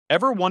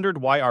Ever wondered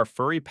why our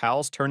furry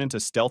pals turn into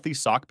stealthy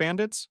sock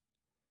bandits?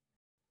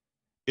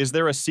 Is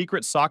there a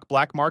secret sock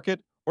black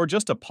market or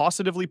just a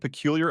positively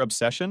peculiar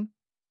obsession?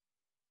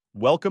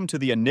 Welcome to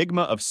the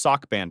enigma of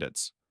sock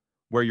bandits,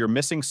 where your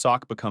missing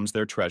sock becomes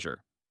their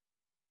treasure.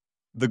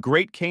 The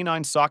great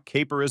canine sock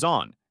caper is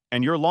on,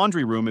 and your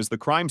laundry room is the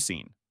crime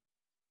scene.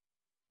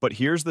 But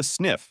here's the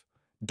sniff.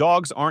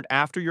 Dogs aren't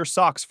after your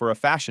socks for a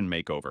fashion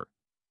makeover.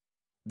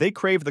 They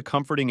crave the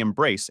comforting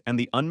embrace and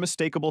the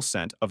unmistakable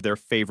scent of their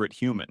favorite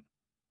human.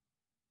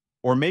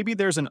 Or maybe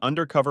there's an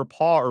undercover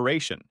paw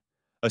oration,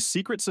 a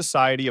secret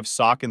society of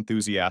sock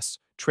enthusiasts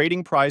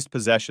trading prized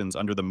possessions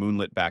under the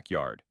moonlit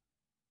backyard.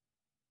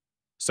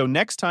 So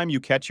next time you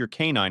catch your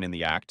canine in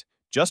the act,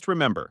 just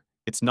remember,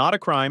 it's not a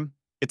crime,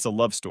 it's a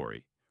love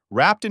story,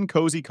 wrapped in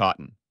cozy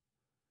cotton.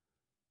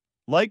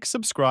 Like,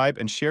 subscribe,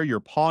 and share your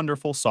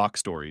ponderful sock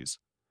stories.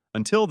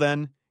 Until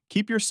then,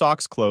 keep your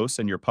socks close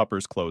and your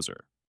puppers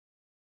closer.